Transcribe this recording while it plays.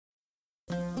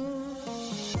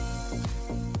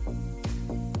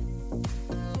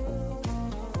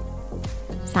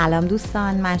سلام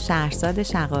دوستان، من شهرزاد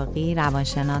شقاقی،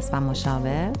 روانشناس و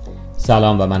مشاور.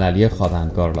 سلام و من علی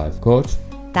خوابندگار، لایف کوچ.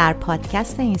 در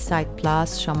پادکست اینسایت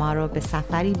پلاس شما رو به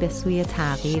سفری به سوی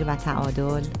تغییر و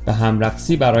تعادل، به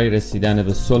همرقصی برای رسیدن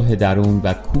به صلح درون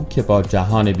و کوک با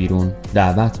جهان بیرون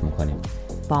دعوت میکنیم.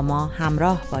 با ما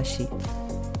همراه باشید.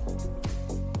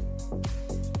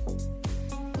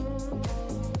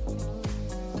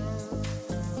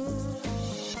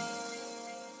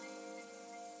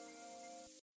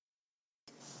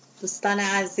 دوستان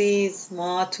عزیز،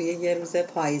 ما توی یه روز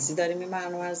پاییزی داریم این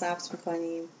برنامه رو ضبط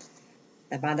میکنیم.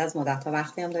 بعد از مدت‌ها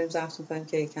وقتی هم داریم ضبط میکنیم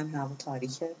که یکم هوا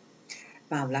تاریکه.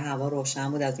 معمولا هوا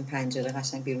روشن بود، از این پنجره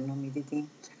قشنگ بیرون رو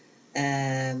میدیدیم.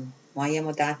 ما یه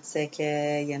مدته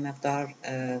که یه مقدار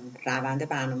روند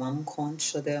برنامه‌مون کند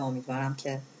شده. امیدوارم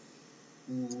که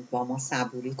با ما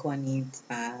صبوری کنید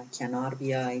و کنار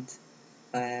بیایید.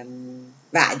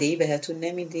 وعده‌ای بهتون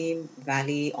نمیدیم،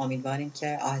 ولی امیدواریم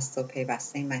که آهسته و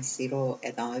پیوسته این مسیر رو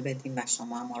ادامه بدیم و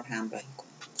شما هم ما رو همراهی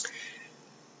کنید.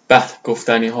 بله،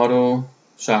 گفتنی ها رو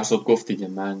شهرزاد گفت دیگه.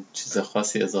 من چیز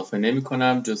خاصی اضافه نمی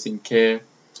کنم جز این که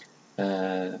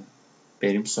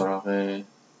بریم سراغ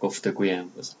گفتگوی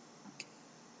امروز.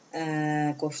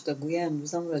 گفتگوی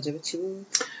امروزمون راجع به چی بود؟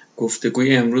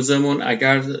 گفتگوی امروزمون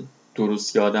اگر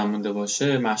درست یادم مونده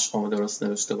باشه، مشقامو درست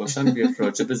نوشته باشم،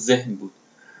 راجع به ذهن بود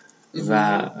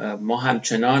و ما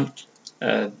همچنان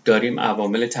داریم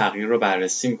عوامل تغییر رو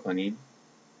بررسی میکنیم،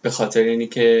 به خاطر اینی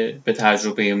که به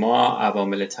تجربه ما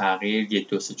عوامل تغییر 1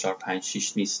 2 3 4 5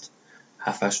 6 نیست،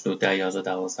 7 8 9 10 11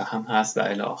 12 هم هست و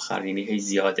الی آخر، یعنی هی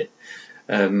زیاده.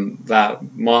 و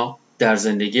ما در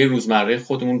زندگی روزمره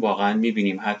خودمون واقعا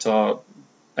میبینیم، حتی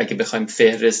اگه بخوایم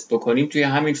فهرست بکنیم، توی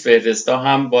همین فهرستا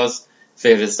هم باز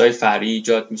فهرستای فرعی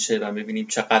ایجاد میشه و میبینیم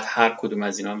چقدر هر کدوم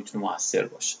از اینا میتونه مؤثر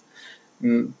باشه.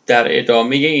 در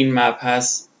ادامه این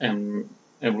مبحث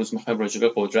امروز میخوایم راجع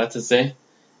به قدرت ذهن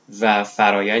و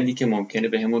فرایندی که ممکنه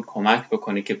بهمون کمک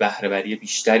بکنه که بهره‌وری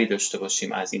بیشتری داشته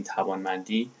باشیم از این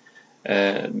توانمندی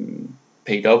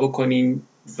پیدا بکنیم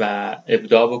و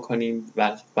ابداع بکنیم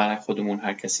و برای خودمون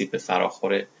هر کسی به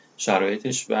فراخور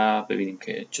شرایطش و ببینیم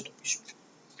که چطور پیش میره.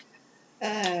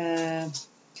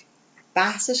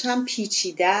 بحثش هم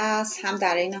پیچیده است، هم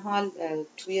در این حال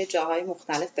توی جاهای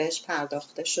مختلف بهش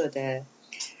پرداخته شده.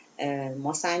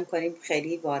 ما سعی می‌کنیم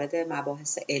خیلی وارد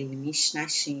مباحث علمیش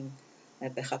نشیم،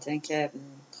 به خاطر اینکه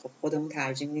خب خودمون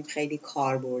ترجیح میدیم خیلی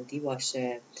کاربردی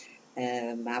باشه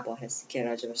مباحثی که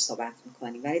راجبش صحبت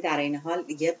می‌کنیم، ولی در این حال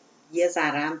یه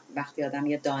ذره وقتی آدم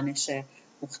یه دانش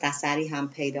مختصری هم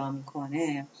پیدا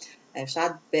می‌کنه،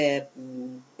 شاید به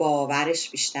باورش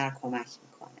بیشتر کمک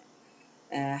می‌کنه.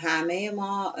 همه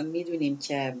ما می‌دونیم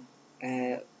که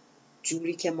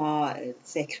جوری که ما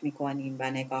فکر میکنیم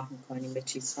و نگاه میکنیم به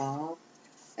چیزها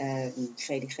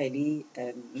خیلی خیلی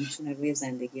میتونه روی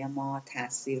زندگی ما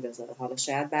تاثیر بذاره. حالا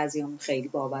شاید بعضیامون خیلی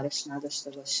باورش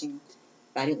نداشته باشیم،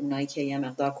 ولی اونایی که یه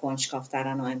مقدار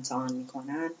کنجکاوترن و امتحان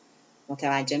میکنن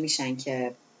متوجه میشن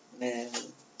که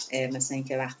مثلا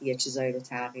اینکه وقتی یه چیزایی رو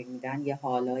تغییر میدن، یه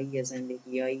حالایی، یه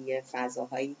زندگیایی، یه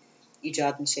فضاهایی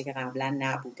ایجاد میشه که قبلا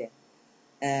نبوده.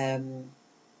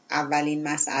 اولین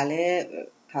مسئله،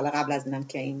 حالا قبل از اینم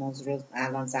که این موضوع رو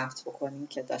الان ضبط بکنیم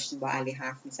که داشتیم با علی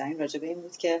حرف می‌زدیم، راجع به این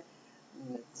بود که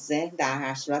ذهن در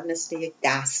هر صورت مثل یک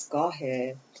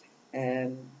دستگاهه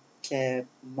که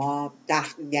ما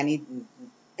یعنی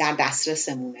در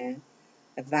دسترسمونه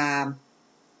و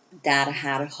در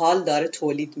هر حال داره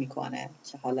تولید میکنه،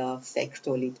 که حالا فکر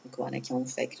تولید میکنه که اون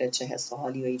فکر چه حس و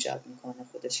حالی رو ایجاد میکنه،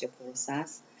 خودش یه پروسه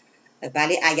است.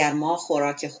 ولی اگر ما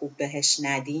خوراک خوب بهش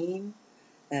ندیم،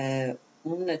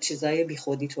 اون چیزای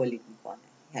بیخودی تولید میکنه.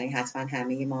 یعنی حتما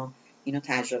همه ما اینو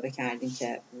تجربه کردیم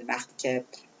که وقتی که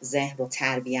ذهن رو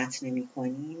تربیت نمی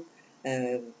کنیم،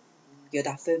 یه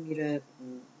دفعه میره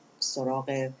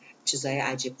سراغ چیزای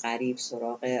عجیب غریب،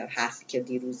 سراغ حرفی که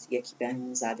دیروز یکی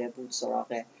بهمون زده بود،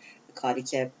 سراغ کاری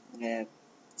که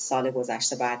سال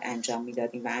گذشته بعد انجام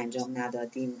میدادیم و انجام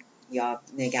ندادیم، یا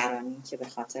نگرانی که به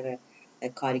خاطر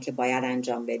کاری که باید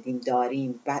انجام بدیم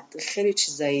داریم و خیلی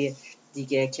چیزای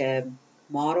دیگه که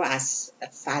ما رو از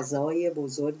فضای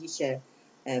بزرگی که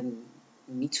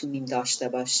میتونیم داشته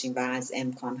باشیم و از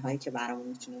امکانهایی که برامون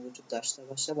میتونه وجود داشته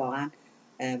باشه واقعا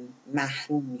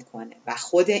محروم میکنه. و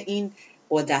خود این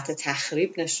قدرت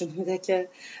تخریب نشون میده که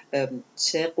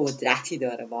چه قدرتی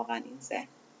داره واقعا این ذهن.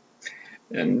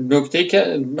 نکته‌ای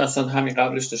که مثلا همین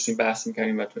قبلش داشتیم بحث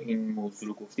می‌کردیم و تو این موضوع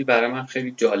رو گفتی، برای من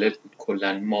خیلی جالب بود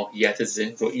کلاً ماهیت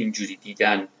ذهن رو اینجوری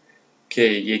دیدن که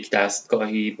یک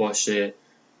دستگاهی باشه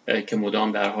که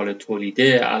مدام در حال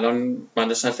تولیده. الان من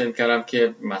داشتم فکر کردم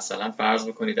که مثلا فرض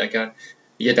بکنید اگر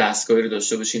یه دستگاهی رو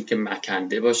داشته باشیم که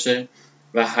مکنده باشه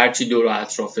و هرچی دور و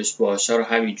اطرافش باشه رو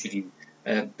همینجوری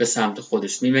به سمت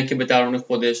خودش میمکه به درون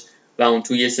خودش و اون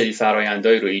تو یه سری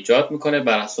فرآیندایی رو ایجاد میکنه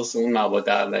بر اساس اون مواد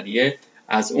اولیه.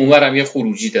 از اونورم یه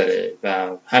خروجی داره و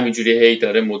همینجوری هی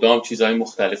داره مدام چیزهای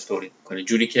مختلف تولید میکنه،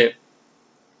 جوری که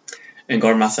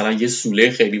انگار مثلا یه سوله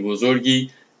خیلی بزرگی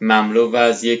مملو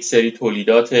از یک سری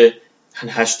تولیدات 80-90%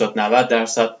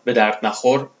 به درد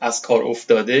نخور از کار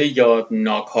افتاده یا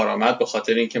ناکارآمد به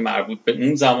خاطر اینکه مربوط به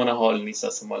اون زمان حال نیست،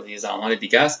 اصلا مال یه زمان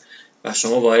دیگه است و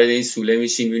شما وارد این سوله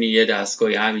میشین، میبینی یه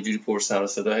دستگاهی همینجوری پر سر و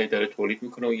صدا داره تولید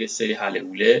میکنه و یه سری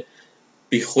حلهوله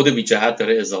بی خود بی جهت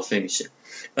داره اضافه میشه.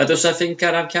 و داشتم فکر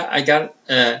کردم که اگر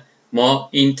ما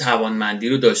این توانمندی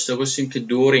رو داشته باشیم که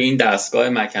دور این دستگاه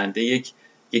مکنده یک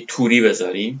توری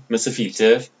بذاریم مثل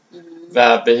فیلتر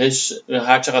و بهش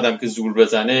هر چقدر که زور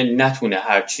بزنه نتونه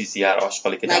هر چیزی، هر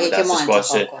آشغالی که در دستش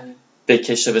باشه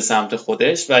بکشه به سمت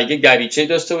خودش و یک دریچه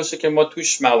داشته باشه که ما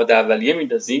توش مواد اولیه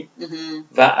میندازیم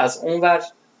و از اونور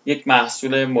یک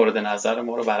محصول مورد نظر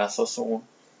ما رو بر اساس اون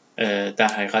در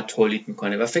حقیقت تولید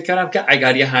میکنه. و فکر کردم که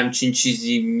اگر یه همچین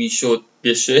چیزی میشد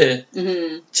بشه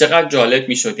چقدر جالب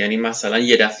میشد. یعنی مثلا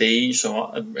یه دفعه‌ای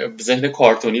شما ذهن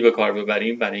کارتونی به کار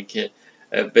ببریم برای اینکه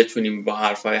بتونیم با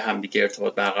حرفای همدیگه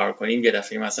ارتباط برقرار کنیم. یه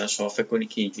دفعه مثلا شما فکر کنید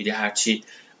که اینجوری هرچی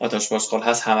آتش باشقال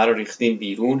هست همه رو ریختیم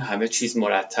بیرون، همه چیز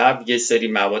مرتب، یه سری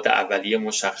مواد اولیه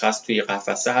مشخص توی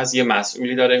قفسه هست، یه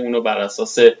مسئولی داره اونو بر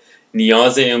اساس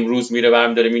نیاز امروز میره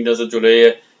برمی‌داره میندازه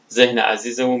جلوی ذهن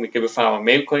عزیزمون، میگه بفرمایید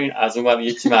میل کنین، از اون ور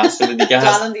یکی محصول دیگه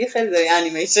هست الان دیگه خیلی داری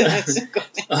انیمیشن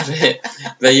آره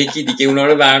و یکی دیگه اونا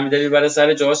رو برمی‌داره میبره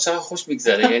سر جاش. چقدر خوش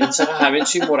میگذره، یعنی چقدر همه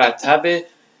چی مرتبه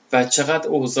و چقدر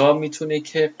اوضاع میتونه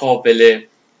که قابل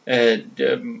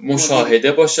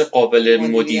مشاهده باشه، قابل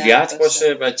مدیریت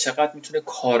باشه و چقدر میتونه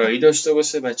کارایی داشته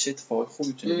باشه و چه اتفاقی خوب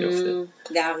میتونه بیفته.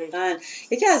 دقیقاً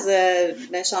یکی از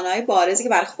نشانه‌های بارزی که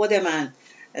برای خود من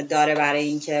داره برای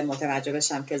اینکه متوجه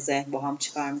بشم که ذهن با هم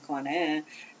چیکار میکنه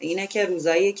اینه که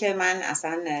روزایی که من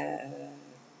اصلا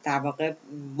در واقع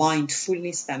مایندفول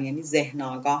نیستم، یعنی ذهن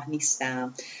آگاه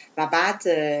نیستم و بعد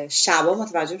شبا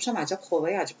متوجه میشم عجب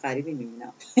خوابای عجب غریبی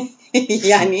میبینم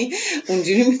یعنی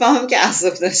اونجوری میفهمم که از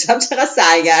صبح تا شب چقدر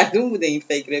سرگردون بوده این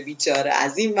فکر بیچاره،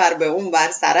 از این ور به اون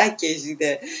ور سرک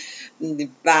کشیده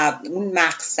و اون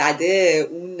مقصده،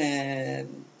 اون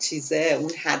چیزه،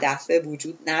 اون هدفه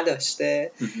وجود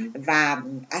نداشته و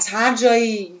از هر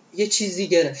جایی یه چیزی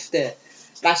گرفته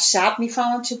و شب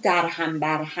میفهمم چه درهم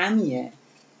برهمیه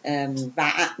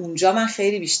و اونجا من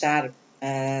خیلی بیشتر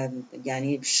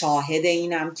یعنی شاهد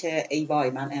اینم که ای وای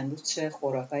من امروز چه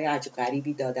خوراکای عجیب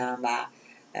غریبی دادم و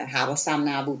حواسم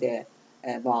نبوده.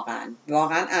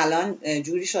 واقعا الان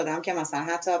جوری شدم که مثلا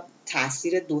حتی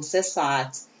تاثیر 2-3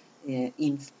 ساعت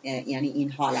این یعنی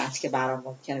این حالت که برام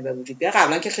ممکنه به وجود بیاد،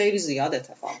 قبلا که خیلی زیاد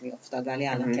اتفاق میافتاد ولی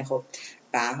الان که خب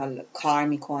به هر حال کار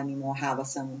میکنیم و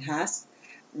حواسمون هست،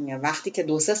 وقتی که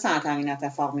 2-3 ساعت هم این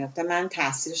اتفاق میفته من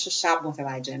تاثیرش رو شب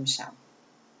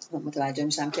متوجه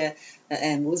میشم که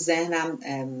امروز ذهنم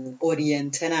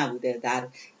اورینته نبوده در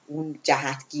اون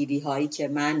جهتگیری هایی که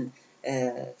من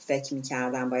فکر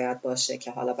میکردم باید باشه،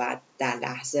 که حالا باید در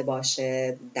لحظه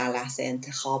باشه، در لحظه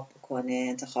انتخاب کنه،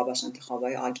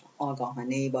 انتخابای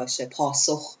آگاهانه‌ای باشه،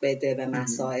 پاسخ بده به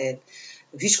مسائل.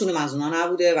 هیچ کدوم از اونا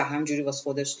نبوده و همینجوری واسه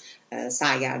خودش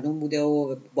سرگردون بوده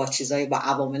و با چیزای با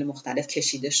عوامل مختلف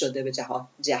کشیده شده به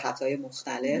جهت‌های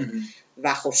مختلف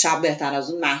و خب شب بهتر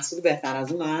از اون، محصول بهتر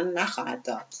از اون من نخواهد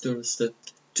داد. درسته.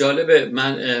 جالبه.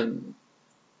 من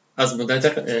از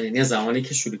مدت یعنی زمانی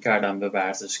که شروع کردم به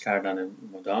ورزش کردن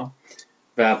مدام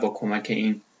و با کمک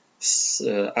این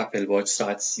اپل واچ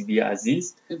ساعت CB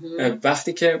عزیز،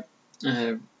 وقتی که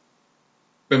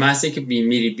به محض اینکه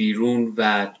میری بیرون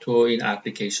و تو این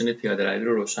اپلیکیشن پیاده روی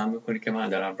رو روشن میکنی که من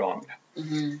دارم راه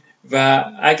میرم و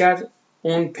اگر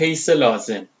اون پیس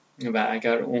لازم و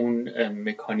اگر اون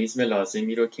مکانیزم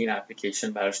لازمی رو که این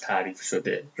اپلیکیشن براش تعریف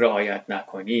شده رعایت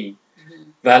نکنی،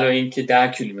 ولو این که 10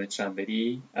 کیلومتر هم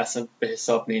بری اصلا به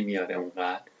حساب نمیاره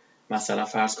اونقدر. مثلا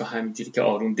فرض کن همینجوری که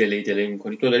آروم دلی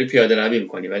میکنی، تو داری پیاده روی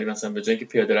میکنی ولی مثلا به جای اینکه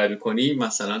پیاده روی کنی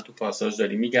مثلا تو پاساژ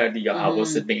داری میگردی یا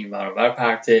حواست به این ور اون ور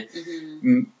پرته،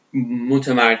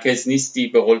 متمرکز نیستی،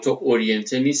 به قول تو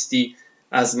اورینته نیستی،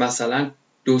 از مثلا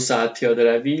 2 ساعت پیاده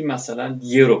روی مثلا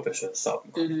 1 روبهشو حساب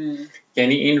میکنی.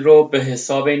 یعنی این رو به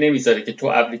حساب نمیذاره که تو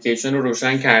اپلیکیشن رو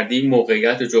روشن کردی،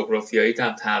 موقعیت جغرافیایی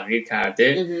هم تغییر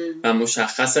کرده و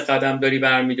مشخص قدم داری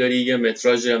برمیداری، یه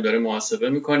متراژی هم داره محاسبه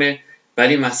میکنه،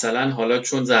 ولی مثلا حالا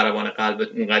چون ضربان قلبت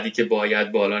اونقدری که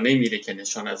باید بالا نمیره که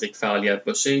نشان از یک فعالیت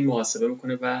باشه، این محاسبه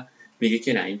میکنه و میگه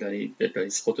که نه این داری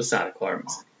خودتو سر کار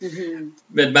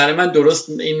میزنی. برای من درست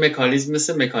این مکانیزم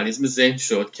مثل مکانیزم ذهن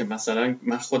شد که مثلا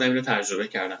من خودم اینو تجربه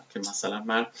کردم که مثلا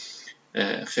من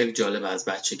خیلی جالب، از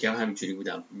بچگی هم همینجوری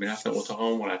بودم، میرفتم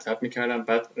اتاقمو مرتب میکردم،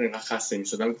 بعد اینقدر خسته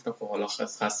میشدم گفتم خب حالا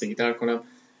خستگی در کنم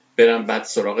برم بعد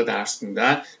سراغ درس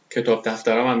خوندن. کتاب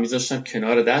دفترام هم میذاشتم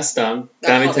کنار دستم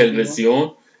دم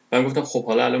تلویزیون و من گفتم خب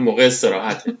حالا الان موقع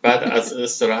استراحته. بعد از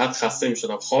استراحت خسته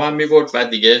میشدم، خوابم میبرد، بعد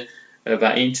دیگه و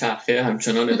این چرخه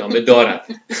همچنان ادامه دارد.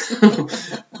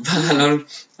 و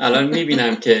الان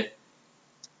میبینم که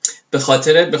به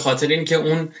خاطر اینکه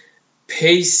اون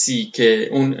پیسی که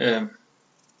اون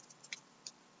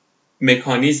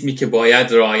مکانیزمی که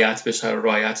باید رعایت بشه رو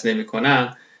رعایت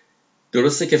نمی‌کنم.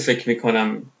 درسته که فکر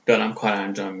میکنم دارم کار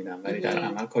انجام میدم ولی در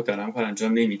عمل دارم کار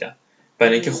انجام نمیدم،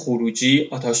 برای اینکه خروجی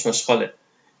آتش باشخاله.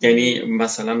 یعنی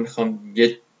مثلا میخوام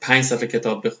یه 5 صفحه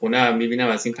کتاب بخونم، میبینم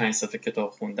از این 5 صفحه کتاب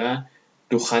خوندن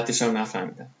 2 خطش هم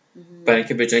نفهمیدم. برای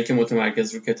اینکه به جای اینکه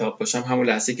متمرکز رو کتاب باشم، همون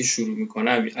لحظه که شروع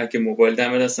میکنم اگه موبایل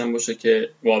دم دستم باشه که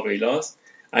واویلاست،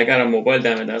 اگر موبایل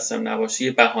دم دستم نباشه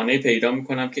یه بهانه پیدا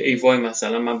میکنم که ای وای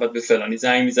مثلا من بعد به فلانی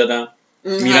زنگ میزدم،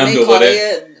 میرم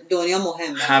دوباره دنیا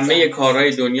مهمه، همه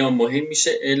کارهای دنیا مهم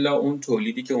میشه الا اون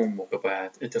تولیدی که اون موقع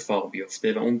باید اتفاق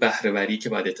بیفته و اون بهره وری که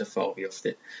باید اتفاق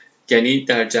بیفته. یعنی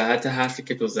در جهت حرفی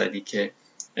که تو زدی که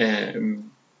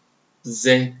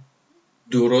ذهن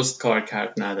درست کار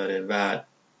کرد نداره و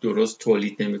درست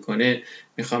تولید نمیکنه،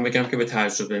 میخوام بگم که به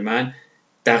تجربه من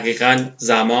دقیقاً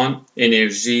زمان،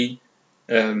 انرژی،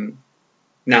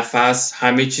 نفس،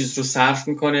 همه چیز رو صرف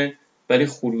میکنه ولی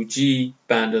خروجی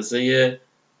به اندازه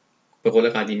به قول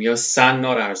قدیمی ها سن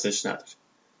ارزش نداره.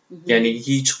 یعنی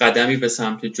هیچ قدمی به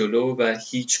سمت جلو و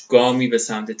هیچ گامی به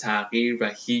سمت تغییر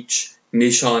و هیچ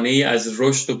نشانه‌ای از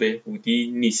رشد و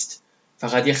بهبودی نیست،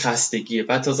 فقط یه خستگیه.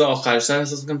 بعد تازه آخر شب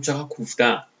احساس میکنم چقدر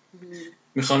کوفتم.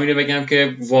 میخوام اینو بگم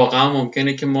که واقعا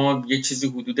ممکنه که ما یه چیزی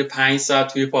حدود 5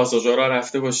 ساعت توی پاساژ راه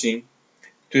رفته باشیم،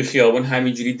 توی خیابون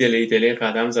همینجوری دلی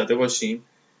قدم زده باشیم،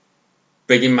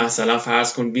 بگیم مثلا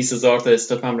فرض کن 20,000 تا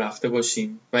استپ هم رفته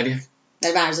باشیم ولی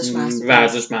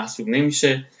ورزش محسوب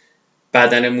نمیشه،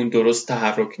 بدنمون درست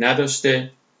تحرک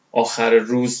نداشته، آخر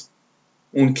روز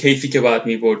اون کیفی که باید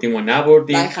میبردیم و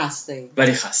نبردیم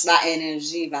ولی خسته و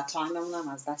انرژی و تایممون هم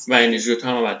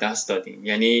از دست دادیم.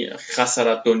 یعنی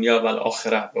خسارت دنیا و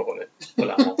آخرت به قول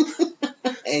علما.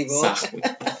 سخت بود.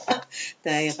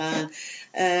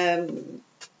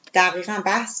 دقیقاً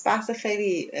بحث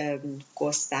خیلی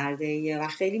گسترده‌ایه و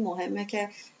خیلی مهمه که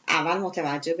اول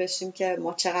متوجه بشیم که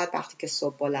ما چقدر وقتی که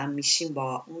صبح بلند میشیم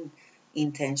با اون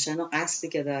اینتنشن و قصدی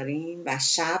که داریم و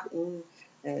شب اون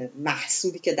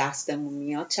محصولی که دستمون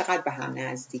میاد چقدر به هم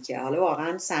نزدیکه. حالا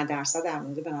واقعا 100% در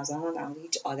مورد به نظر من در مورد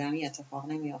هیچ آدمی اتفاق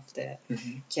نمیافته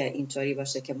که اینطوری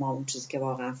باشه که ما اون چیزی که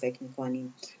واقعا فکر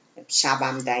میکنیم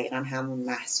شبم دقیقاً همون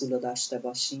محصول رو داشته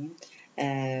باشیم،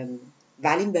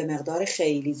 ولی به مقدار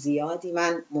خیلی زیادی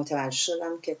من متوجه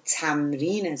شدم که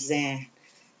تمرین ذهن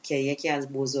که یکی از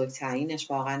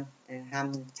بزرگترینش واقعا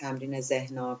همون تمرین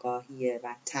ذهن آگاهیه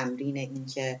و تمرین این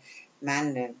که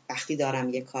من وقتی دارم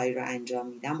یه کاری رو انجام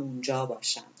میدم اونجا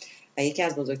باشم. و یکی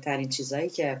از بزرگترین چیزایی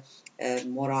که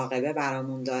مراقبه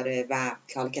برامون داره و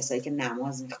حالا کسایی که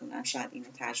نماز میخونن شاید اینو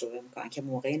تجربه میکنن که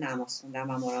موقع نماز خوندن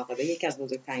و مراقبه یکی از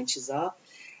بزرگترین چیزا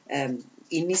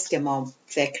این نیست که ما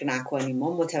فکر نکنیم،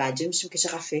 ما متوجه میشیم که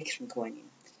چقدر فکر میکنیم.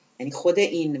 یعنی خود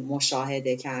این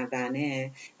مشاهده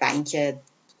کردنه و اینکه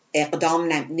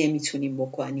اقدام نمیتونیم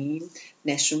بکنیم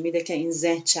نشون میده که این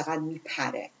ذهن چقدر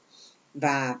میپره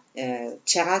و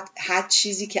چقدر هر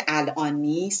چیزی که الان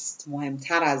نیست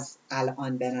مهمتر از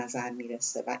الان به نظر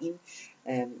میرسه و این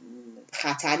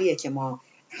خطریه که ما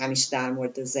همیشه در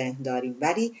مورد ذهن داریم.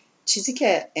 ولی چیزی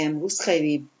که امروز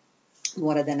خیلی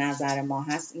مورد نظر ما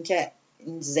هست این که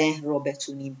این ذهن رو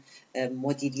بتونیم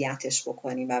مدیریتش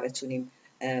بکنیم و بتونیم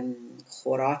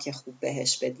خوراک خوب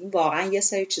بهش بدیم. واقعا یه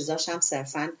سری چیزاش هم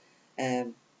صرفاً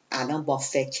الان با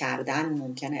فکر کردن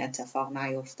ممکنه اتفاق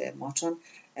نیفته. ما چون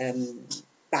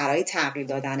برای تغییر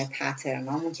دادن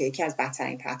پترنامون که یکی از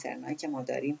بدترین پترنایی که ما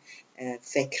داریم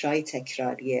فکرای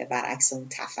تکراریه، برعکس اون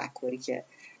تفکری که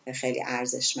خیلی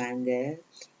ارزشمنده.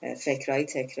 فکرای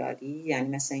تکراری یعنی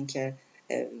مثل این که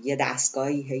یه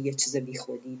دستگاهی یه چیز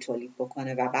بیخودی تولید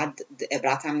بکنه و بعد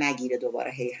عبرت هم نگیره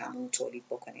دوباره هی همون تولید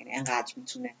بکنه. یعنی انقدر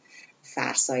میتونه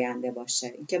فرساینده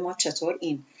باشه. اینکه ما چطور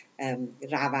این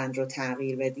روند رو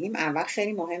تغییر بدیم، اول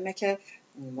خیلی مهمه که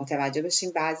متوجه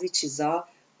بشیم بعضی چیزا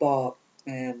با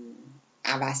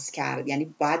عوض کرد،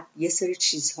 یعنی باید یه سری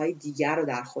چیزهای دیگر رو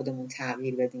در خودمون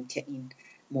تغییر بدیم که این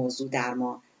موضوع در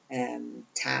ما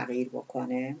تغییر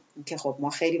بکنه. که خب ما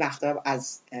خیلی وقتا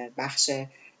از بخش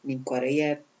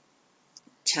نیمکره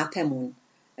چپمون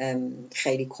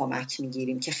خیلی کمک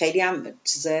میگیریم که خیلی هم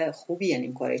چیز خوبیه.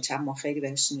 نیمکره چپ ما خیلی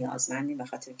بهش نیازمندیم به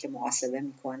خاطر که محاسبه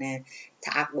میکنه،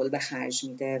 تعقل به خرج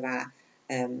میده و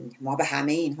ما به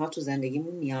همه اینها تو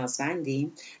زندگیمون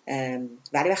نیازمندیم،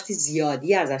 ولی وقتی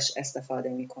زیادی ازش استفاده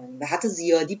میکنیم و حتی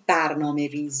زیادی برنامه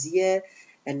ریزی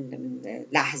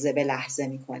لحظه به لحظه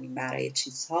میکنیم برای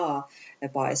چیزها،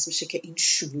 باعث میشه که این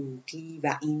شلوغی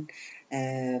و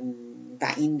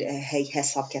این هی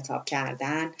حساب کتاب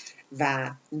کردن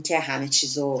و اینکه همه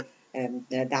چیزو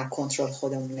در کنترل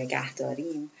خودمون نگه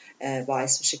داریم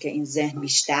باعث میشه که این ذهن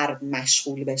بیشتر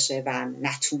مشغول بشه و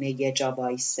نتونه یه جا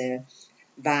وایسه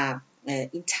و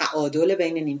این تعادل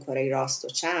بین نیمکره راست و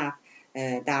چپ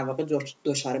در واقع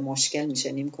دچار مشکل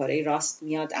میشه. نیمکره راست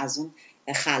میاد از اون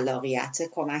خلاقیت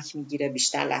کمک میگیره،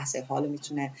 بیشتر لحظه حالو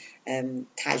میتونه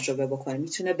تجربه بکنه،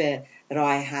 میتونه به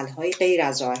راه حل های غیر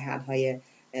از راه حل های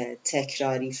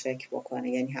تکراری فکر بکنه،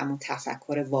 یعنی همون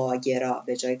تفکر واگرا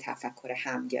به جای تفکر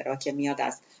همگرا که میاد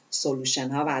از سولوشن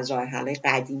ها و از راه حل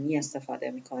قدیمی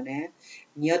استفاده میکنه،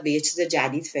 میاد به یه چیز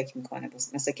جدید فکر میکنه.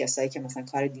 مثل کسایی که مثلا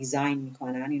کار دیزاین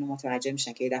میکنن اینو متوجه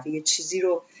میشن که یه دفعه یه چیزی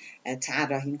رو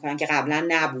طراحی میکنن که قبلا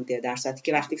نبوده، در صورتی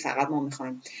که وقتی فقط ما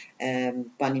میخوایم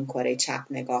با نیمکره چپ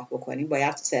نگاه بکنیم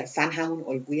باید صرفا همون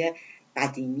الگوی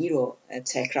قدیمی رو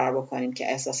تکرار بکنیم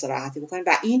که احساس راحتی بکنیم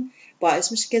و این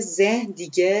باعث میشه که ذهن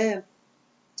دیگه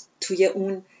توی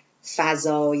اون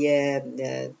فضای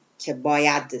که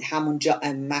باید همون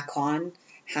مکان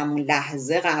همون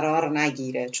لحظه قرار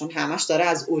نگیره، چون همش داره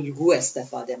از الگو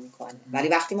استفاده میکنه. ولی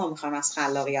وقتی ما میخوایم از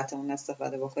خلاقیتمون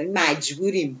استفاده بکنیم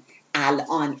مجبوریم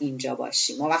الان اینجا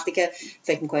باشیم. ما وقتی که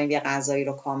فکر میکنیم یه غذایی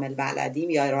رو کامل بلدیم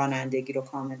یا رانندگی رو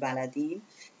کامل بلدیم،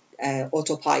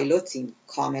 اتوپایلوتیم،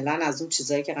 کاملا از اون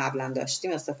چیزایی که قبلا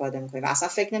داشتیم استفاده میکنیم و اصلا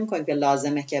فکر نمیکنیم که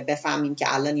لازمه که بفهمیم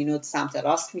که الان اینو سمت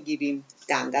راست میگیریم،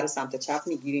 دنده رو سمت چپ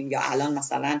میگیریم، یا الان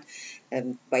مثلا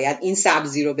باید این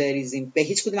سبزی رو بریزیم. به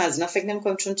هیچ کدوم از اینا فکر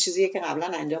نمیکنیم چون چیزیه که قبلا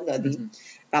انجام دادیم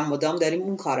و مدام داریم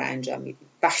اون کار رو انجام میدیم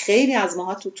و خیلی از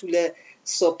ماها تو طول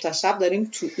صبح تا شب داریم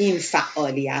تو این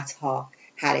فعالیت ها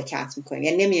حرکت میکنیم،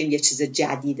 یعنی نمیایم یه چیز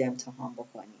جدید امتحان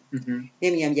بکنیم،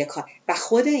 نمیام یه کار و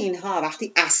خود اینها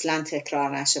وقتی اصلا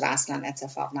تکرار نشه و اصلا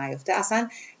اتفاق نیفته، اصلا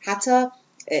حتی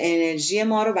انرژی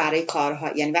ما رو برای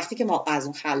کارها، یعنی وقتی که ما از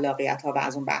اون خلاقیت ها و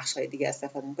از اون بخش های دیگه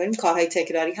استفاده میکنیم، کارهای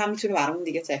تکراری هم میتونه برامون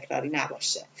دیگه تکراری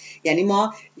نباشه. یعنی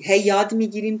ما هی یاد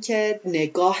میگیریم که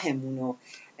نگاهمون رو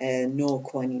نو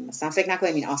کنیم. مثلا فکر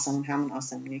نکنیم این آسمون همون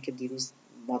آسمونیه که دیروز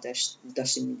ما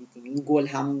داشتیم میدیدیم، این گل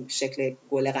همون شکل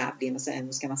گل قبلیه. مثلا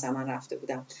امروز که مثلا من رفته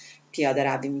بودم پیاده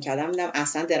روی میکردم دیدم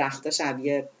اصلا درختا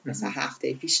شبیه مثلا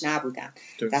هفته پیش نبودن،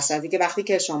 در صورتی که وقتی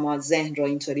که شما ذهن رو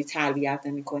اینطوری تربیت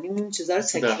نمی‌کنیم اون چیزا رو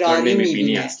تکراری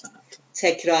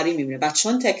می‌بینه و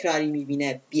چون تکراری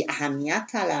می‌بینه بی اهمیت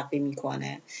تلقی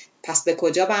می‌کنه، پس به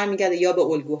کجا برمیگرده؟ یا به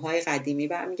الگوهای قدیمی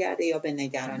برمیگرده یا به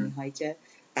نگرانی‌هایی که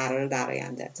قراره در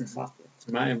آینده اتفاق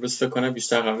بیفته. من امروز فکر کنم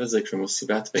بیشتر قرار ذکر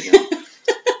مصیبت بگم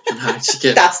هرچی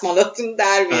که دستمالاتون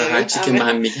در بیارید، هرچی که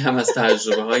من میگم از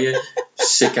تجربه های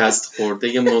شکست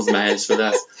خورده مزمحل شده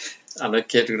است. الان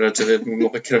که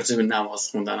موقع که راجع به نماز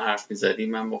خوندن حرف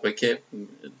میزدیم، من موقع که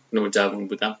نوجوان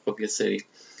بودم خب یه سری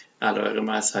علاقه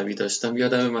مذهبی داشتم.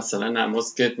 یادم مثلا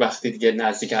نماز که وقتی دیگه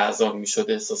نزدیک اذان میشد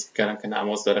احساس میکردم که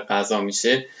نماز داره قضا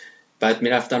میشه، بعد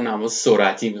میرفتم نماز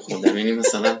سرعتی میخوندم. یعنی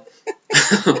مثلا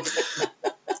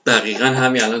دقیقاً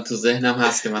همین الان تو ذهنم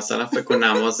هست که مثلا فکر کن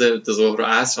نماز ظهر و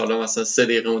عصر حالا مثلا 3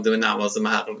 دقیقه مونده به نماز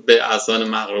مغرب، به اذان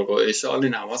مغرب و عشاء،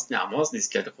 نماز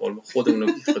نیست که خودمون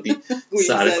رو بیخودی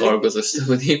سر کار گذاشته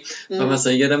بودیم. و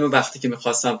مثلا یادم وقتی که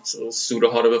می‌خواستم سوره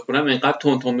ها رو بخونم اینقدر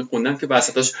تون می‌خوندم که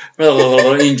وسطاش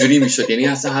اینجوری میشد، یعنی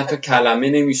اصلا حتی کلمه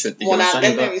نمیشد دیگه.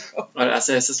 مثلا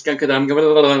اصلا احساس می‌کردم که دارم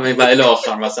میگم و الی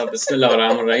آخر، مثلا بسم الله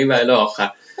الرحمن الرحیم و الی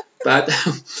آخر. بعد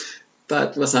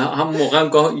مثلا هم موقع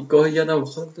گاهی یادم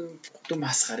افتاد تو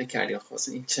مسخره کردی آخه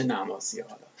این چه نمازیه.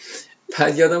 حالا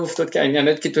بعد یادم افتاد که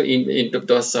یعنی که تو این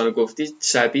داستان رو گفتی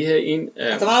شبیه این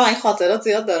مثلا من این خاطرات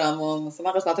زیاد دارم و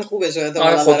مثلا قسمت خوبه شده.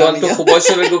 آره خدا تو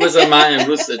خوباشو بگو، بذار من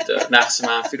امروز نقش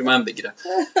منفی رو من بگیرم.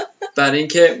 برای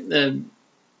اینکه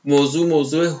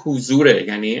موضوع حضوره،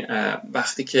 یعنی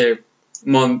وقتی که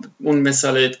ما اون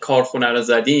مثال کارخونه رو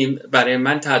زدیم، برای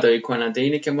من تداعی کننده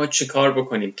اینه که ما چی کار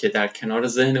بکنیم که در کنار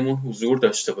ذهنمون حضور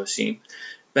داشته باشیم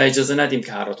و اجازه ندیم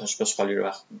که هر آتش باشخالی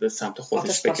رو به سمت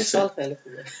خودش بکشه.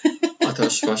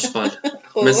 آتش باشخال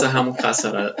مثل همون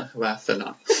خساره و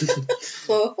فلان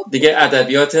دیگه.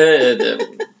 ادبیات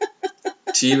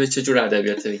چی به چه جور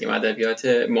ادبیات بگیم؟ ادبیات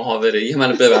محاوره‌ای.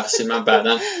 منو ببخشید من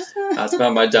بعداً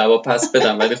حتما باید جواب پس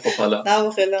بدم، ولی خب حالا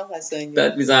نه خیلی قشنگه،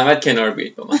 بعد بی زحمت کنار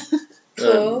بیایید با من.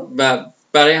 و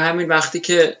برای همین وقتی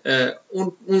که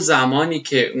اون زمانی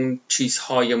که اون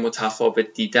چیزهای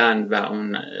متفاوت دیدن و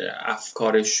اون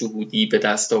افکار شهودی به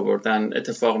دست آوردن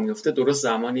اتفاق میفته، درست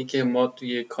زمانی که ما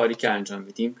توی کاری که انجام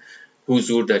میدیم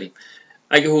حضور داریم.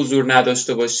 اگه حضور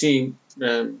نداشته باشیم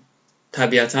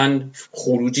طبیعتاً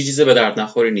خروجی چیز به درد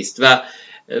نخوری نیست. و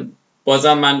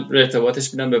بازم من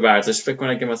ارتباطش میدم به ورزش. فکر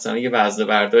کنم که مثلا یه وزنه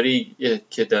برداری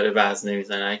که داره وزنه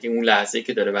میزنه، اگه اون لحظه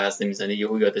که داره وزنه میزنه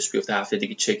یهو یادش بیفته هفته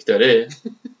دیگه چک داره،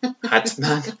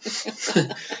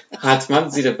 حتما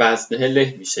زیر وزنه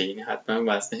له میشه، یعنی حتما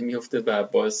وزنه میفته و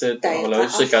باعث حالا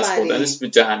شکست خوردنش به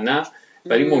جهنم،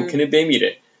 ولی ممکنه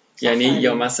بمیره. یعنی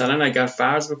یا مثلا اگر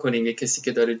فرض بکنیم یه کسی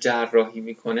که داره جراحی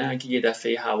میکنه، اگه یه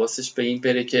دفعه حواسش به این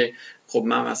بره که خب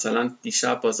من مثلا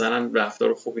دیشب با زنم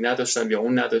رفتار خوبی نداشتم یا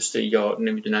اون نداشته یا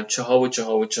نمیدونم چه ها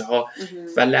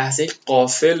و لحظه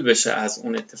غافل بشه از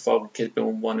اون اتفاقی که به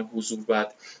عنوان حضور باید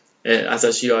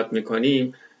ازش یاد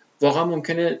میکنیم، واقعا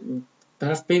ممکنه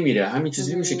طرف بمیره. همین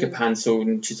چیزی میشه که پنس و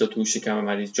این چیزا تو شکم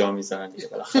مریض جا میذارن دیگه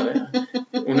بالاخره.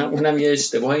 اونم یه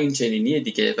اشتباه این چنینیه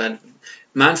دیگه. و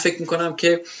من فکر میکنم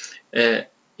که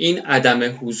این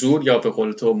عدم حضور یا به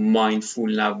قول تو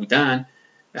مایندفول نبودن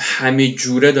همه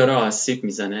جوره داره آسیب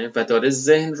میزنه و داره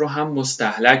ذهن رو هم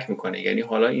مستهلک میکنه. یعنی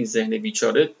حالا این ذهن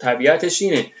بیچاره طبیعتش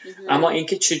اینه، اما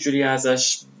اینکه چجوری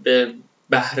ازش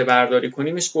بهره برداری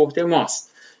کنیمش به عهده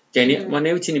ماست. یعنی ما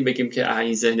نمیتونیم بگیم که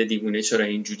این ذهن دیوونه چرا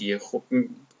اینجوریه. خب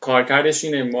کارکردش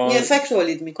اینه، ما یه فکر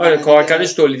تولید میکنه. آره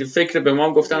کارکردش تولید فکر. به ما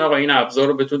هم گفتن آقا این ابزار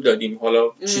رو بهتون دادیم،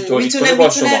 حالا چی تولید کنه با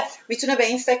شما. میتونه به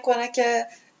این فکر کنه که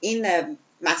این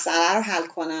مسئله رو حل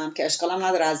کنم که اشکالم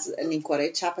نداره از نیم کره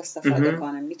چپ استفاده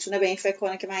کنم. میتونه به این فکر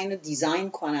کنه که من اینو دیزاین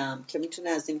کنم که میتونه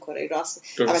از نیم کره راست.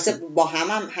 البته با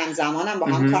همزمان با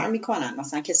هم کار میکنن.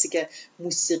 مثلا کسی که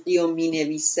موسیقی رو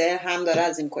مینویسه هم داره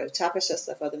از نیم کره چپش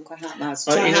استفاده میکنه،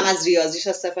 هم از ریاضیش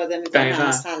استفاده میکنه، هم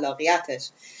از خلاقیتش.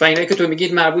 و اینایی که تو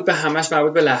میگید مربوط به همش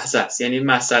مربوط به لحظه است، یعنی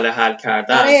مسئله حل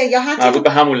کردن مربوط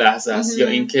به همون لحظه است، یا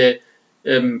اینکه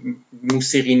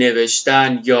موسیقی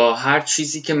نوشتن یا هر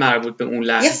چیزی که مربوط به اون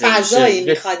لحظه یه فضایی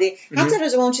میخوادی. حتی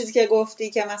راجع به اون چیزی که گفتی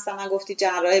که مثلا گفتی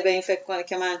جراحی به این فکر کنه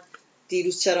که من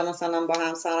دیروز چرا مثلا با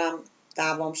همسرم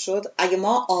دعوام شد، اگه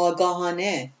ما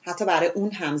آگاهانه حتی برای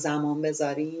اون همزمان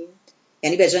بذاریم،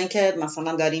 یعنی به جای اینکه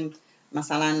مثلا داریم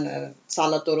مثلا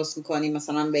سالاد درست میکنیم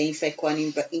مثلا به این فکر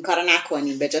کنیم این کارو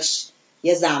نکنیم، به جاش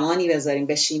یه زمانی بذاریم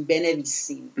بشینیم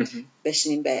بنویسیم،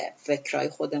 بشینیم به فکرای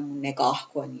خودمون نگاه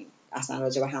کنیم، اصلا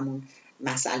راجع به همون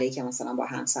مسئله‌ای که مثلا با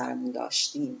همسرمون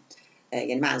داشتیم.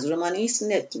 یعنی منظور ما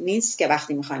نیست که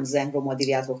وقتی میخوایم ذهن رو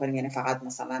مدیریت بکنیم یعنی فقط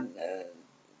مثلا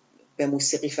به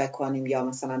موسیقی فکر کنیم یا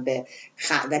مثلا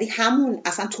ولی همون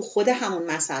اصلا تو خود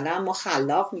همون مسئله ما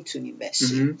خلاق میتونیم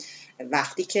بشیم.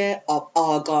 وقتی که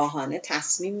آگاهانه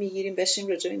تصمیم میگیریم بشیم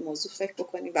راجع به این موضوع فکر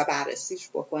بکنیم و بررسیش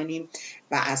بکنیم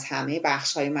و از همه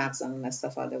بخش‌های مغزمون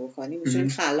استفاده بکنیم، میتونیم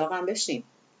خلاق هم بشیم.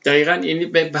 دقیقاً. یعنی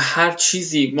به هر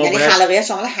چیزی ما یعنی خلاقیت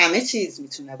شامل همه چیز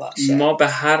میتونه باشه. ما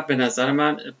به نظر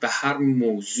من به هر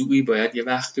موضوعی باید یه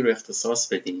وقتی رو اختصاص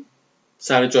بدیم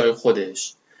سر جای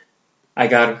خودش.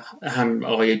 اگر هم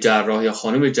آقای جراح یا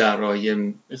خانم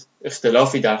جراحی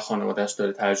اختلافی در خانواده‌اش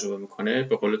داره تجربه میکنه،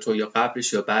 به قول تو یا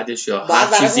قبلش یا بعدش یا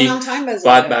هر چیزی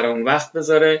باید برای اون وقت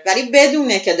بذاره، ولی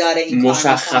بدونه که داره این کار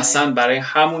مشخصاً برای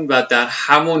همون و در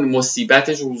همون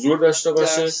مصیبتش حضور داشته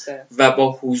باشه و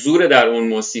با حضور در اون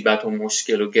مصیبت و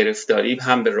مشکل و گرفتاری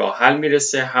هم به راه حل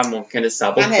میرسه، هم ممکنه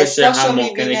سبک بشه، هم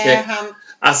ممکنه که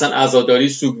اصلا عزاداری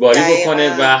سوگواری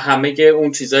بکنه و همه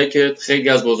اون چیزایی که خیلی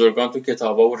از بزرگان تو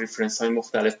کتابا و ریفرنس های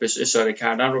مختلف بهش اشاره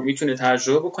کردن رو میتونه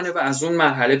تجربه بکنه و از اون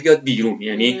مرحله بیاد بیرون.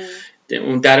 یعنی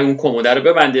اون در اون کمد رو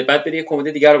ببنده، بعد بره یه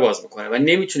کمد دیگه رو باز بکنه و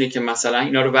نمیتونه که مثلا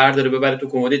اینا رو برداره ببره تو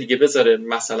کمد دیگه بذاره.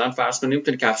 مثلا فرض کن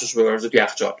نمیتونه کفشش رو ببره تو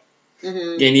یخچال،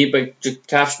 یعنی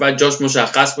کفش بعد جاش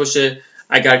مشخص باشه.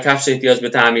 اگر کفش احتیاج به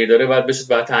تعمیر داره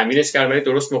باید تعمیرش کرد، ولی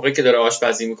درست موقعی که داره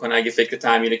آشپزی میکنه اگه فکر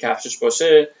تعمیر کفشش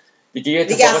باشه دیگه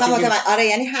اصلا آره.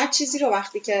 یعنی هر چیزی رو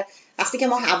وقتی که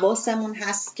ما حواسمون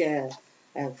هست که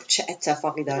چه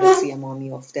اتفاقی داره توی ما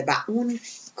میفته و اون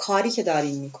کاری که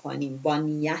داریم میکنیم با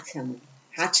نیتمون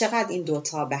هر چقدر این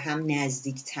دوتا به هم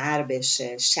نزدیکتر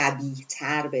بشه،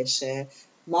 شبیه‌تر بشه،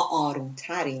 ما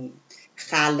آرومتریم،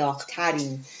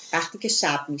 خلاقتریم. وقتی که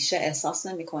شب میشه احساس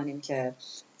نمی‌کنیم که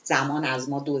زمان از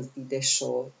ما دزدیده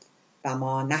شد و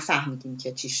ما نفهمیدیم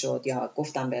که چی شد، یا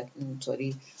گفتم به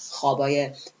اونطوری خوابای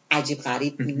عجیب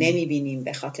غریب نمیبینیم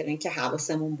به خاطر اینکه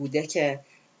حواسمون بوده که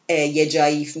یه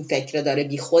جایی فکر داره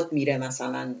بی خود میره،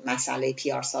 مثلا مسئله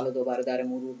PR سال دوباره داره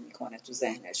مرور میکنه تو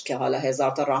ذهنش که حالا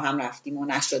 1000 تا راه هم رفتیم و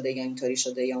نشده یا اینطوری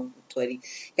شده یا اونطوری.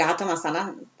 یا حتی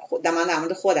مثلا من در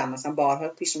مورد خودم مثلا بارها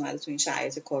پیش اومده تو این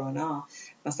شرایط کرونا،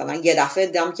 مثلا یه دفعه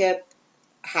دیدم که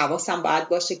حواسم باید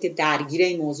باشه که درگیر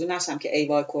این موضوع نشم که ای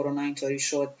وای کرونا اینطوری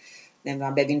شد،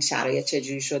 نمیدونم ببین شرایط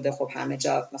چجوری شده. خب همه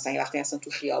جا مثلا وقتی اصلا تو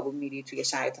خیابون میری توی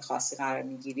شرایط خاصی قرار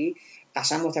میگیری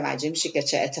قشنگ متوجه میشی که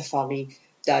چه اتفاقی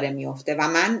داره میفته. و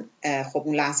من خب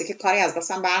اون لحظه که کاری از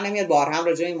دستم بر نمیاد، بارها هم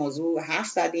راجع به این موضوع حرف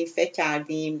زدیم، فکر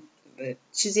کردیم،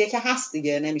 چیزیه که هست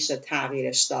دیگه، نمیشه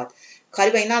تغییرش داد.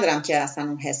 کاری به این ندارم که اصلا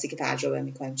اون حسی که تجربه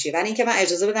میکنیم چیه، ولی اینکه من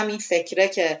اجازه بدم این فکره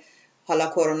که حالا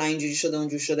کرونا اینجوری شده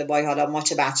اونجوری شده، وای حالا ما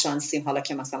چه بدشانسیم، حالا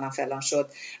که مثلا فلان شد،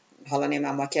 حالا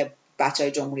نمیدونم ما که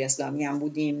بچهای جمهوری اسلامی هم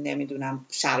بودیم، نمیدونم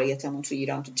شرایطمون تو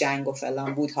ایران تو جنگ و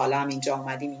فلان بود، حالا هم اینجا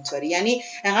اومدیم اینطوری. یعنی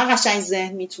انقدر قشنگ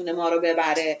ذهن میتونه ما رو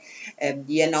ببره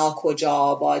یه ناکجا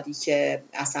آبادی که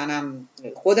اصلا هم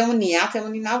خودمون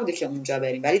نیتمون این نبوده که اونجا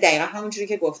بریم. ولی دقیقا همونجوری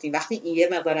که گفتیم وقتی یه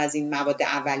مقدار از این مواد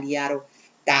اولیه رو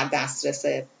در دسترس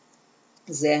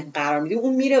ذهن قرار میدیم،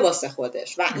 اون میره واسه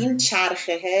خودش. و این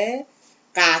چرخه،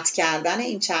 قطع کردن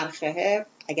این چرخه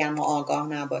اگر ما آگاه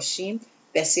نباشیم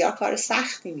بسیار کار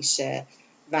سختی میشه.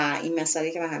 و این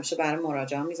مثالی که من همیشه برای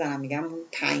مراجعان میزنم، میگم اون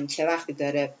پنکه وقتی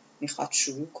داره میخواد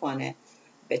شروع کنه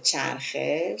به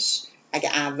چرخش، اگه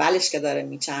اولش که داره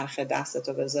میچرخه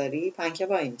دستتو بذاری پنکه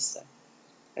وای میسته،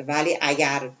 ولی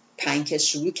اگر پنکه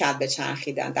شروع کرد به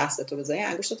چرخیدن دستتو بذاری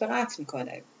انگشتتو قطع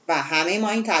میکنه. و همه ما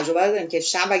این تجربه رو داریم که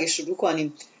شب اگه شروع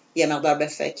کنیم یه مقدار به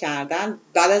فکر کردن،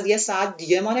 بعد از یه ساعت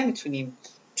دیگه ما نمیتونیم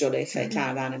جلوی فکر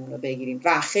کردنمون رو بگیریم.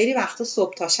 و خیلی وقتا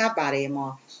صبح تا شب برای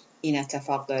ما این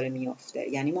اتفاق داره میفته.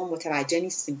 یعنی ما متوجه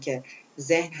نیستیم که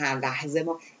ذهن هر لحظه،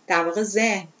 ما در واقع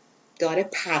ذهن داره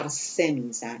پرسه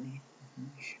میزنه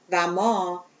و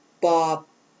ما با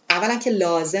اولا که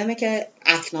لازمه که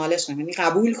اکنالش کنیم، یعنی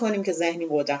قبول کنیم که ذهن این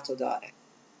قدرت رو داره.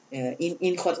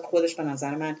 این خودش به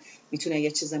نظر من میتونه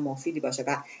یه چیز مفیدی باشه.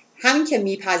 و همین که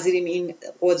میپذیریم این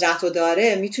قدرت رو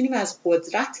داره، میتونیم از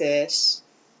قدرتش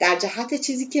در جهت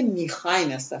چیزی که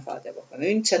میخوایم استفاده بکنیم.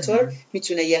 این چطور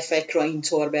میتونه یه فکر رو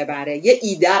اینطور ببره، یه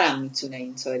ایده هم میتونه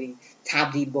اینطوری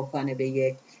تبدیل بکنه به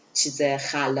یک چیز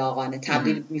خلاقانه،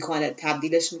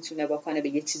 تبدیلش میتونه بکنه به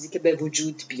یه چیزی که به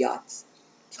وجود بیاد.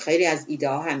 خیلی از ایده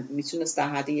ها هم میتونست در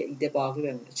حد یه ایده باقی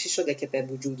بمونه. چی شده که به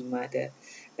وجود اومده؟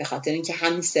 به خاطر اینکه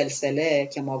همین سلسله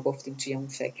که ما گفتیم توی اون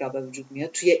فکر به وجود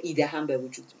میاد، توی ایده هم به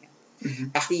وجود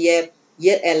میاد. وقتی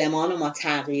یه المان رو ما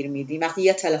تغییر میدیم، وقتی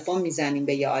یه تلفن میزنیم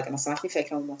به یه آدم، مثلا وقتی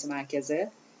فکرمون متمرکزه،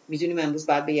 میدونیم امروز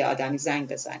باید به یه آدمی زنگ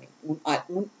بزنیم،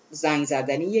 اون زنگ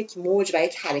زدنی یک موج و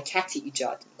یک حرکتی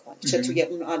ایجاد میکنه، چه توی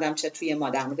اون آدم چه توی ما،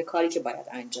 در مورد کاری که باید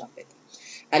انجام بدیم.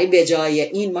 ولی به جای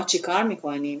این ما چیکار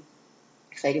میکنیم؟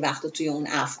 خیلی وقتا توی اون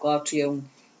افکار، توی اون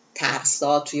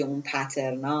ترسا، توی اون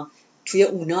پترنا، توی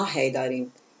اونا هی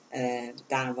داریم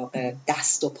در واقع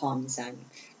دست و پا میزنیم.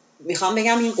 میخوام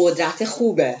بگم این قدرت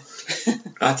خوبه.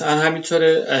 قطعا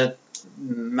همینطوره.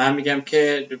 من میگم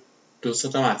که دو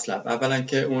تا مطلب. اولا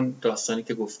که اون داستانی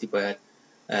که گفتی باید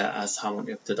از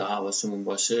همون ابتدا حواسمون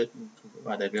باشه.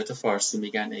 ادبیات فارسی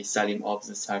میگن ای سلیم آب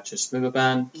ز سرچشمه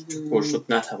ببند، چو پر شد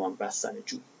نتوان بستن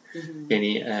جوی.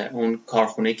 یعنی اون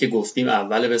کارخونه که گفتیم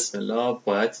اول بسم الله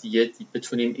باید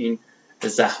بتونیم این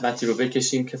زحمتی رو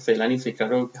بکشیم که فعلا این فکر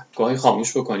رو گاهی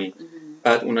خاموش بکنیم.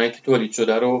 بعد اونایی که تولید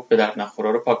شده رو به درد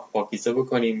نخورا رو پاکیزه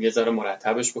بکنیم، یه ذره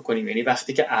مرتبش بکنیم. یعنی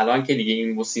وقتی که الان که دیگه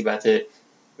این مصیبت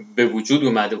به وجود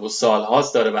اومده و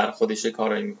سالهاست داره بر خودش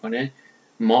کارایی میکنه،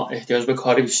 ما احتیاج به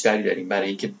کار بیشتری داریم برای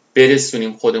اینکه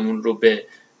برسونیم خودمون رو به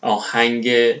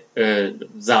آهنگ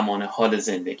زمان حال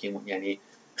زندگیمون. یعنی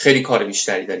خیلی کار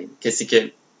بیشتری داریم. کسی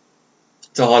که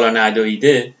تا حالا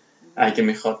ندویده اگه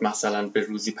میخواد مثلا به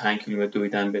روزی 5 کیلومتر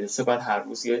دویدن برسه، باید هر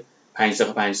روز 5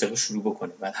 دقیقه شروع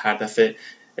بکنه، بعد هر دفعه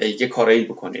یه کارایی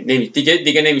بکنه.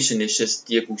 دیگه نمیشه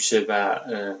نشست یه گوشه و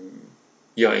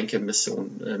یا اینکه مثل اون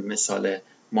مثال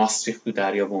ماست ریخت تو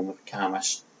دریا به اون که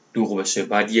همش دوغ بشه،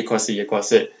 بعد یه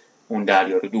کاسه اون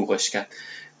دریا رو دوغش کرد.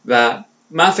 و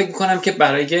من فکر میکنم که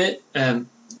برای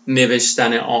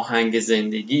نوشتن آهنگ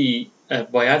زندگی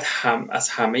باید از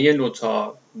همه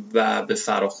نوتا و به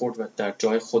فراخورد و در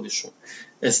جای خودشون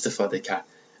استفاده کرد.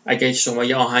 اگه شما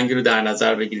یه آهنگی رو در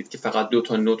نظر بگیرید که فقط 2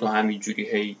 تا نوت و همینجوری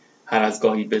هی هر از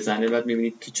گاهی بزنه، بعد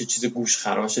میبینید که چه چیز گوش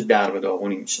خراش در به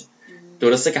داغونی میشه.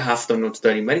 درسته که 7 نوت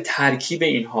داریم، ولی ترکیب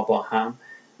اینها با هم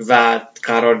و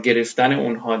قرار گرفتن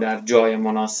اونها در جای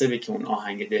مناسبی که اون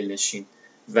آهنگ دلنشین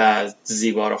و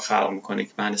زیبا رو خلق میکنه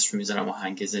که من اسمش میذارم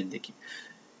آهنگ زندگی.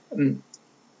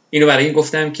 اینو برای این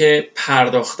گفتم که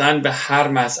پرداختن به هر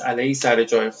مسئله‌ای سر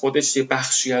جای خودش یه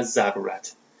بخشی از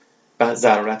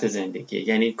ضرورت زندگی.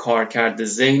 یعنی کارکرد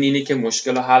ذهن اینه که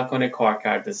مشکل رو حل کنه،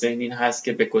 کارکرد ذهن این هست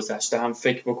که به گذشته هم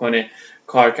فکر بکنه،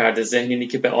 کارکرد ذهن اینه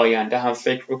که به آینده هم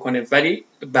فکر بکنه. ولی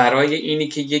برای اینی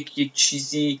که یک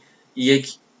چیزی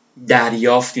یک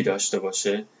دریافتی داشته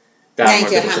باشه در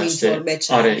مورد گذشته،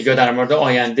 آره، یا در مورد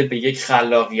آینده به یک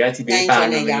خلاقیتی، به یک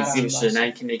برنامه‌ریزی بشه، نه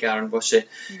اینکه نگران باشه.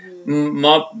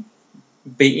 ما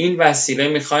به این وسیله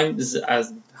میخوایم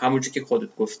از همونجوری که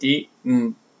خودت گفتی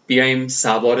بیایم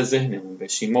سوار ذهنمون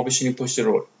بشیم، ما بشینیم پشت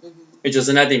رول،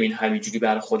 اجازه ندیم این همینجوری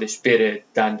برای خودش بره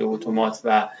دنده اتومات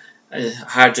و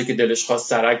هر جا که دلش خواست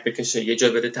سرک بکشه، یه جا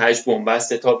بره تهش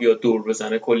بنبسته تا بیا دور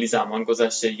بزنه، کلی زمان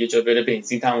گذشته، یه جا بره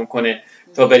بنزین تموم کنه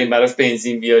تا بریم براش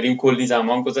بنزین بیاریم، کلی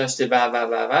زمان گذشته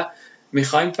و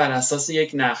میخوایم بر اساس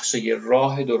یک نقشه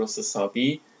راه درست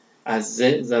حسابی از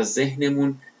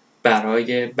ذهنمون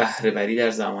برای بهره وری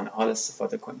در زمان حال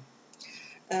استفاده کنیم.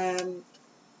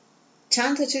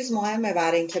 چند تا چیز مهمه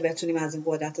برای اینکه بتونیم از این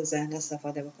قدرت ذهن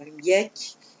استفاده بکنیم. یک،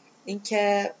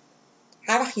 اینکه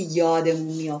هر وقت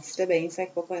یادمون میافته به این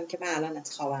فکر بکنیم که من الان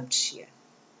انتخابم چیه.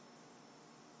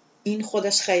 این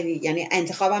خودش خیلی، یعنی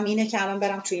انتخابم اینه که الان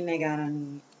برم توی این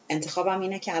نگرانی، انتخابم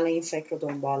اینه که الان این فکر رو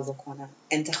دنبال بکنم،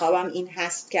 انتخابم این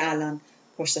هست که الان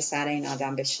پشت سر این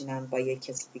آدم بشینم با یک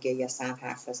کسی دیگه یا سر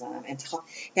حرف بزنم. انتخاب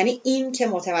یعنی این که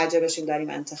متوجه بشیم داریم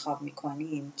انتخاب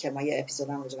میکنیم، که ما یه اپیزود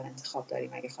هم راجع به انتخاب داریم،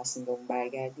 اگه خواستیم به اون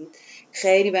برگردید،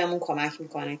 خیلی بهمون کمک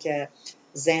میکنه که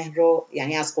ذهن رو،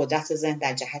 یعنی از قدرت ذهن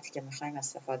در جهتی که میخوایم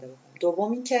استفاده بکنیم.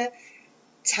 دوم این که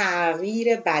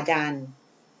تغییر بدن،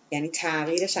 یعنی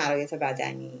تغییر شرایط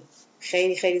بدنی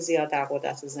خیلی خیلی زیاد در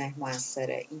قدرت ذهن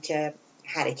موثره. این که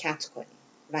حرکت کنیم،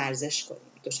 ورزش کنیم،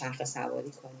 دوچرخه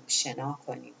سواری کنیم، شنا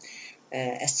کنیم،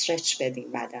 استرچ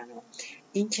بدیم بدن رو،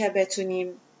 این که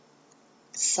بتونیم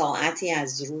ساعتی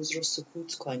از روز رو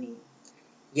سکوت کنیم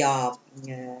یا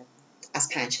از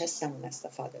 5 حسمون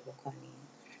استفاده بکنیم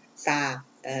و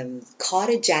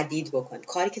کار جدید بکنیم،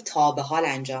 کاری که تا به حال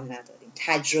انجام ندادیم،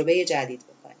 تجربه جدید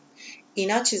بکنیم.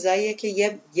 اینا چیزاییه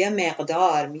که یه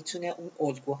مقدار میتونه اون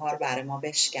الگوها رو برای ما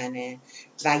بشکنه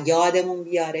و یادمون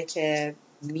بیاره که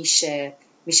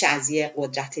میشه از یه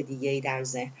قدرت دیگه‌ای در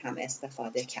ذهن هم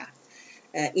استفاده کرد.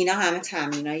 اینا همه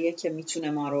تمریناییه که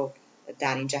میتونه ما رو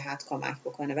در این جهت کمک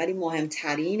بکنه، ولی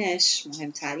مهمترینش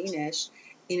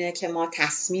اینه که ما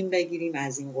تصمیم بگیریم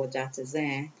از این قدرت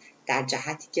ذهن در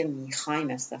جهتی که میخوایم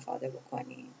استفاده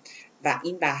بکنیم و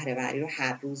این بهره وری رو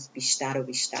هر روز بیشتر و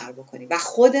بیشتر بکنیم و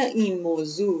خود این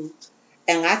موضوع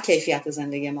انقدر کیفیت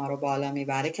زندگی ما رو بالا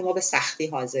میبره که ما به سختی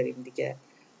حاضریم دیگه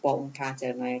با اون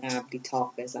پترنای قبلی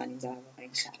تاق بزنیم در واقع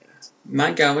این شرایط.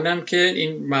 من گمونم که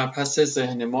این مبحث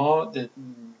ذهن ما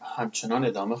همچنان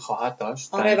ادامه خواهد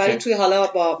داشت. آره، ولی توی حالا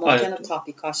با ممکنه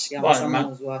تاپیکاش یا مثلا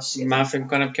موضوعاش. من فکر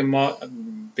می‌کنم که ما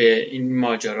به این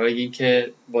ماجرایی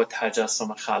که با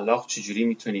تجسم خلاق چجوری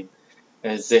میتونیم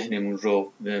ذهنمون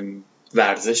رو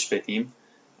ورزش بدیم،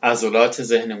 عضلات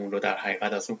ذهنمون رو در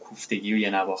حقیقت از اون کوفتگی و یه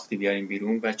نواختی بیاریم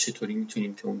بیرون و چطوری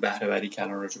میتونیم که اون بهره وری که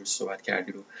الان راجعش صحبت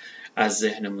کردی رو از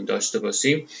ذهنمون داشته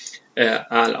باشیم.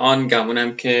 الان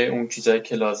گمونم که اون چیزایی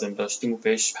که لازم داشتیم و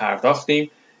بهش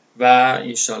پرداختیم و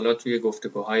انشالله توی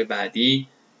گفتگوهای بعدی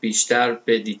بیشتر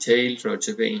به دیتیل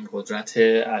راجع به این قدرت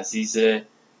عزیز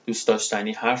دوست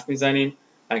داشتنی حرف میزنیم.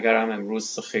 اگر هم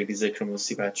امروز خیلی ذکر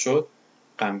مصیبت شد،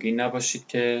 غمگین نباشید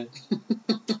که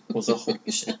اوضاع خوب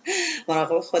میشه.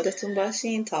 مراقب خودتون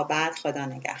باشین. تا بعد،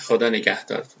 خدا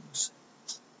نگهدارتون باشه.